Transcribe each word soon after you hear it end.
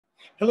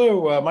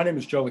Hello, my name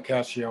is Joe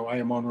Locascio. I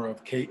am owner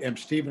of KM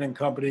Stephen and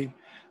Company.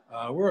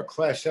 We're a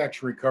class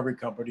action recovery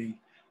company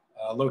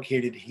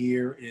located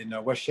here in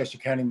Westchester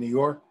County, New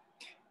York.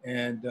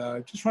 And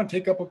just want to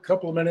take up a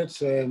couple of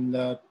minutes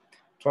and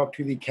talk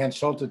to the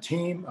Cansulta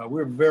team.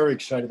 We're very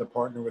excited to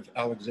partner with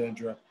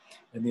Alexandra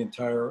and the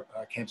entire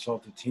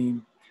Cansulta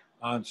team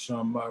on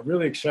some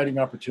really exciting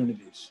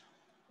opportunities.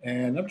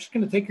 And I'm just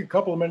going to take a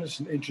couple of minutes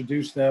and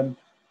introduce them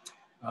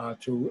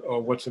to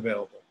what's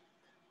available.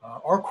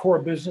 Our core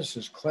business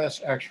is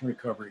class action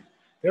recovery.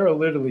 There are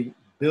literally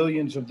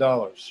billions of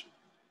dollars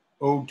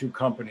owed to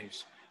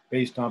companies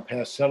based on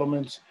past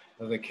settlements.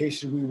 The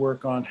cases we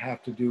work on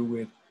have to do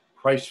with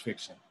price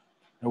fixing.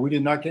 Now, we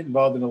did not get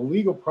involved in a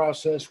legal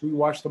process. We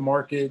watch the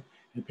market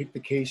and pick the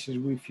cases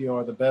we feel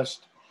are the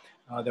best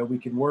that we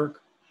can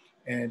work.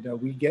 And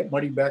we get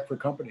money back for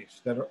companies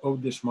that are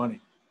owed this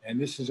money. And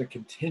this is a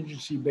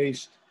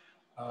contingency-based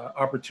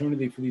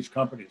opportunity for these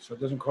companies. So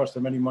it doesn't cost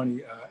them any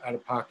money out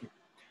of pocket.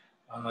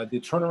 The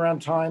turnaround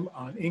time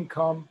on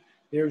income,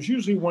 there's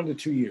usually 1 to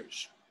 2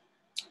 years.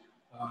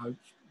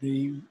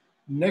 The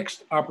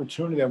next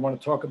opportunity I want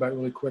to talk about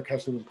really quick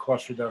has to do with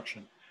cost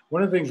reduction.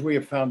 One of the things we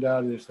have found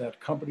out is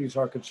that companies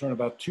are concerned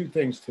about two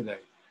things today.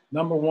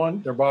 Number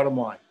one, their bottom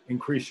line,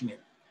 increasing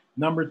it.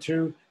 Number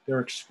two,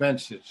 their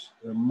expenses,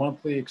 their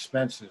monthly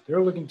expenses.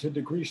 They're looking to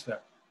decrease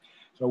that.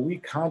 So we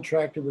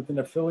contracted with an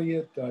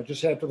affiliate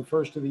just after the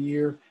first of the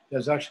year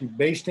that's actually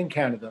based in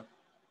Canada.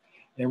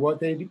 And what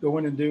they go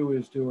in and do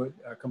is do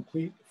a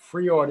complete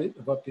free audit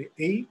of up to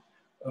 8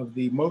 of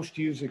the most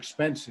used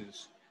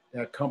expenses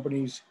that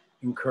companies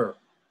incur,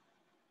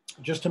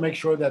 just to make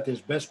sure that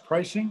there's best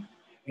pricing.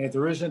 And if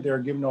there isn't, they're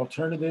given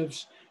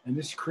alternatives. And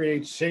this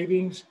creates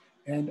savings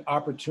and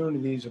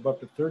opportunities of up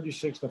to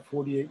 36 to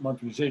 48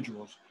 month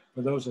residuals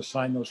for those that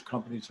sign those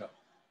companies up.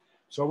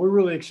 So we're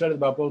really excited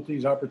about both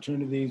these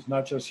opportunities,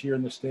 not just here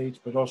in the States,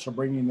 but also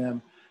bringing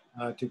them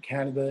to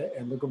Canada,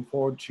 and looking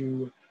forward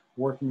to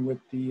working with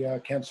the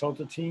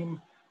Cansulta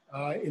team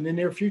in the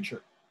near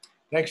future.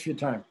 Thanks for your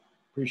time.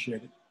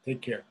 Appreciate it.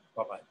 Take care.